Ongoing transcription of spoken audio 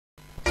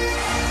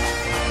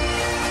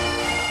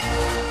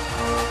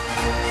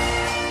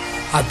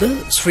අද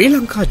ශ්‍රී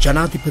ලංකා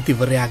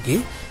ජනාධිපතිවරයාගේ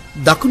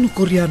දකුණු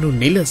කොරියානු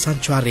නිල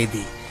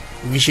සංචාරයේදී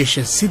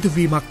විශේෂ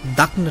සිදුවීමක්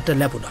දක්නට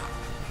ලැබුණා.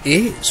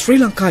 ඒ ශ්‍රී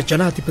ලංකා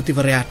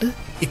ජනාධිපතිවරයාට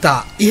ඉතා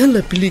ඉහළ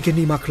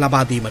පිළිගැනීමක්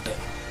ලබා දීමට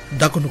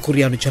දකුණු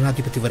කොරියානු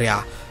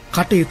ජනාධිපතිවරයා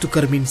කටයුතු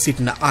කරමින්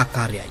සිටින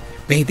ආකාරයයි.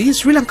 මෙහිදී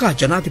ශ්‍රී ලංකා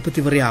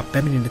ජනාධිපතිවරයා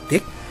පැමිණෙන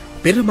තෙක්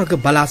පෙරමග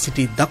බලා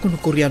සිටි දකුණු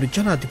කොරියානු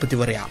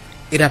ජනාධිපතිවරයා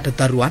එරට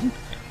දරුවන්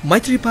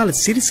මෛත්‍රීපාල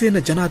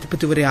සිරිසේන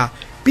ජනාධිපතිවරයා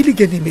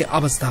පිළිගැනීමේ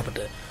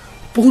අවස්ථාවට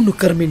පුහුණු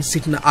කරමින්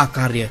සිටින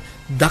ආකාරය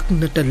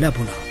දක්නට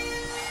ලැබුණා.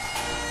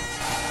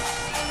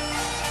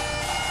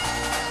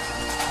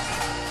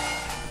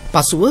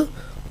 පසුව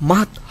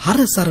මහත්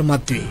හරසර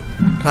මැද්දේ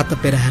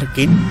රත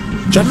පෙරහැරකින්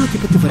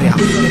ජනාධිපතිවරයා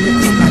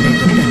ස්ථානයට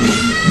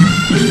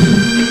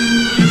පැමිණි.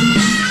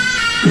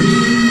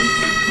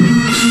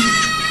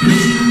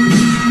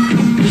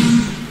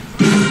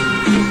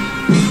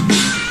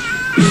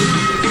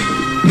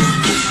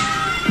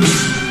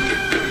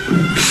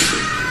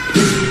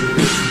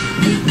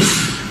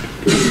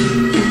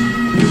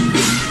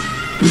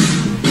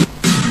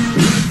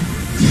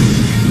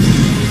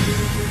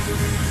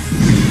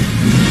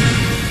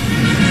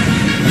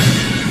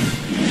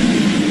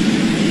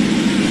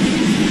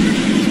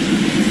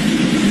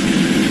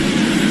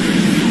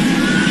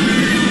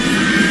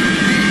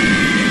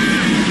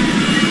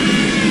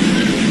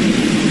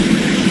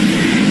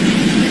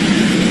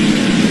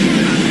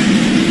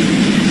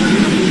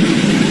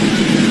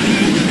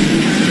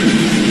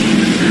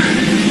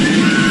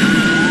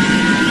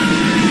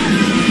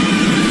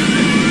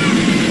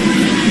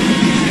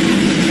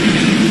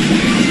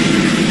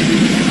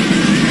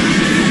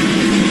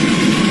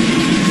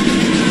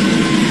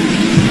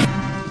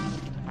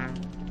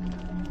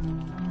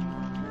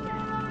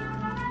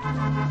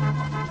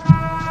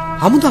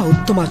 හමුදා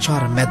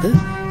උත්තමාචාර මැද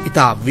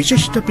ඉතා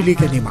විශිෂ්ට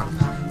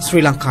පිළිගැනීමක්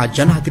ශ්‍රී ලංකා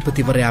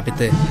ජනාධිපතිවරයා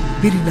වෙත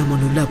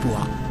පිරිනමනු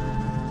ලැබුවා.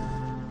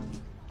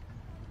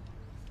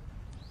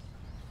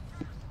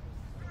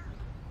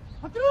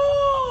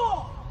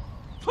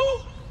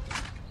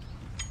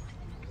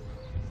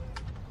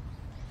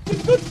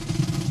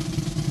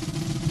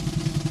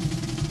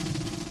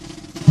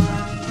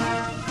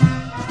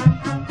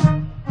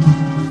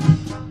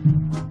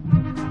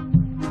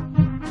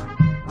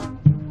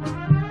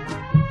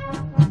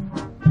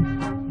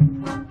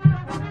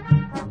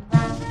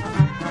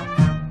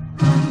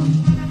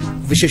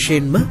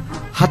 විශේෂයෙන්ම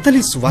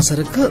 40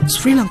 වසරක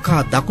ශ්‍රී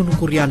ලංකා දකුණු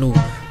කොරියානු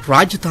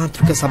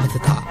රාජතාන්ත්‍රික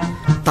සබඳතා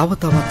තව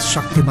තවත්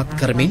ශක්තිමත්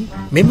කරමින්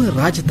මෙම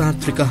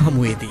රාජතාන්ත්‍රික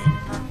හමුවේදී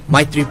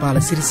මෛත්‍රීපාල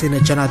සිරිසේන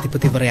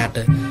ජනාධිපතිවරයාට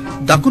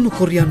දකුණු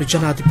කොරියානු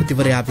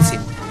ජනාධිපතිවරයා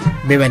විසින්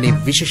මෙවැනි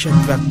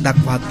විශේෂත්වයක්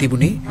දක්වා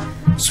තිබුණේ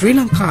ශ්‍රී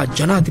ලංකා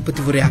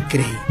ජනාධිපතිවරයා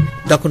කෙරෙහි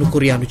දකුණු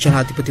කොරියානු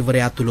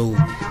ජනාධිපතිවරයා තුළ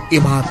වූ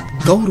ඉමහත්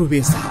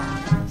ගෞරවය සහ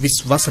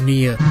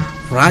විශ්වසනීය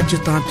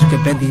රාජතාන්ත්‍රික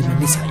බැඳීම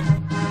නිසායි.